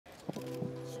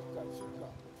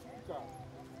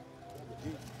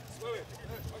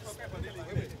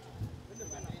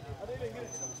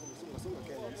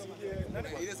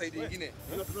Ile side nyingine.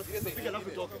 Napiga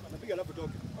alafu toke. Napiga alafu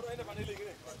toke. Enda pande ile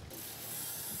nyingine.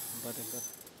 Mpate mpate.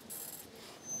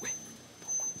 Wewe.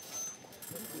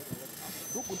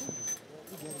 Duku.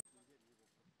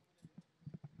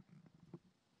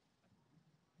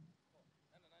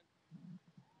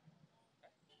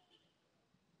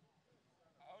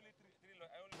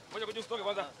 Moja kuja usitoke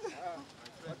kwanza.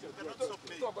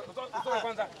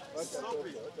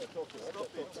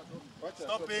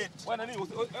 Stop it. Bwana nini?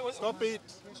 Stop it.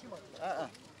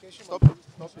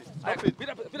 Stop it.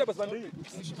 Bila basi pande hii.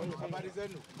 Habari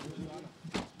zenu.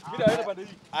 Bila aenda pande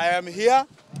hii. I am here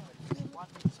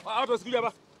Watu wasikuje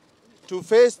hapa. to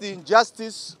face the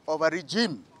injustice of a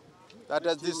regime that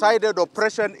has decided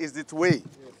oppression is its way.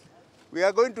 We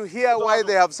are going to hear why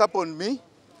they have summoned me.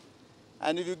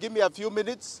 And if you give me a few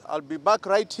minutes, I'll be back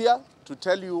right here to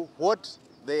tell you what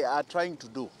they are trying to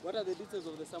do. What are the details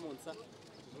of the summons, sir?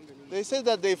 They say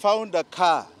that they found a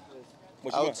car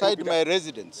outside my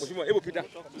residence.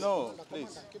 No,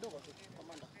 please.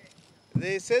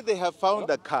 They say they have found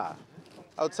a car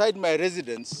outside my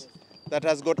residence that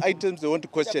has got items they want to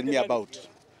question me about.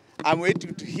 I'm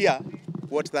waiting to hear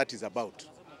what that is about.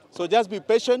 So just be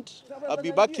patient. I'll be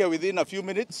back here within a few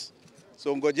minutes.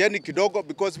 So ngojeni kidogo,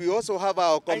 because we also have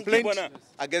our complaint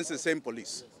against the same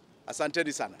police.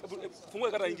 Asanteni sana.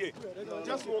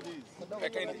 Just walk.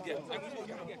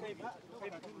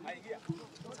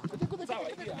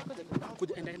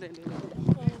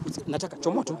 Nataka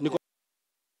chomoto niko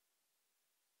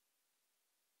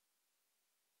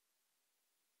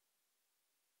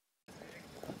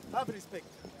Have respect.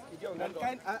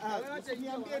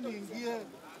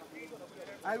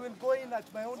 I will go in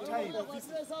at my own time.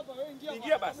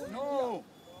 No.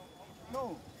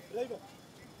 No.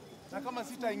 Na kama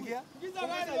sitaingia?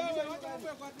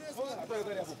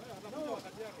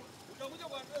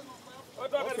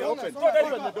 Okay, open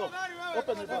the door.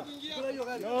 Open the door.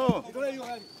 No.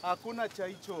 Hakuna cha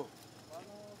hicho.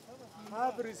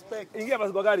 Have respect. Ingia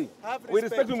basi kwa gari. We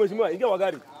respect you mheshimiwa. Ingia kwa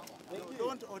gari.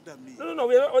 Don't order me. No,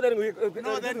 we are ordering.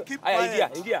 No, then keep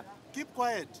quiet. Ingia. Keep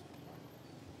quiet.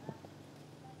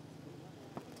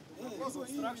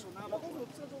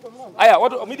 Aya,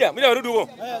 watu media warudi huko.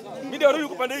 Media warudi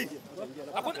huko pande hii.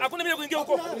 Hakuna media kuingia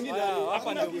huko.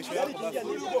 Hapa ndio mwisho yako.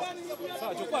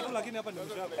 Sawa, chukua tu lakini hapa ndio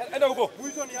mwisho yako. Enda huko.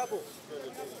 Mwisho ni hapo.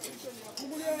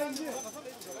 Fungulia njia.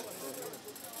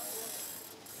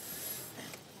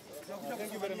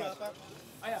 Thank you very much.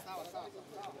 Aya.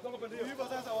 Songa pande hiyo. Hivyo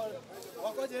sasa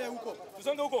wakoje huko.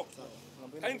 Tusonge huko.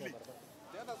 Kindly.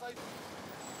 The other side.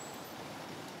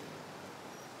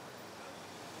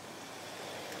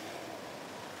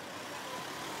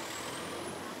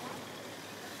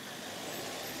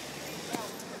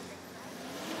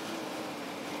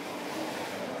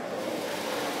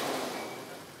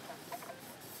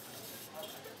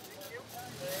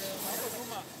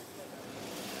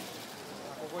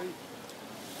 Wait.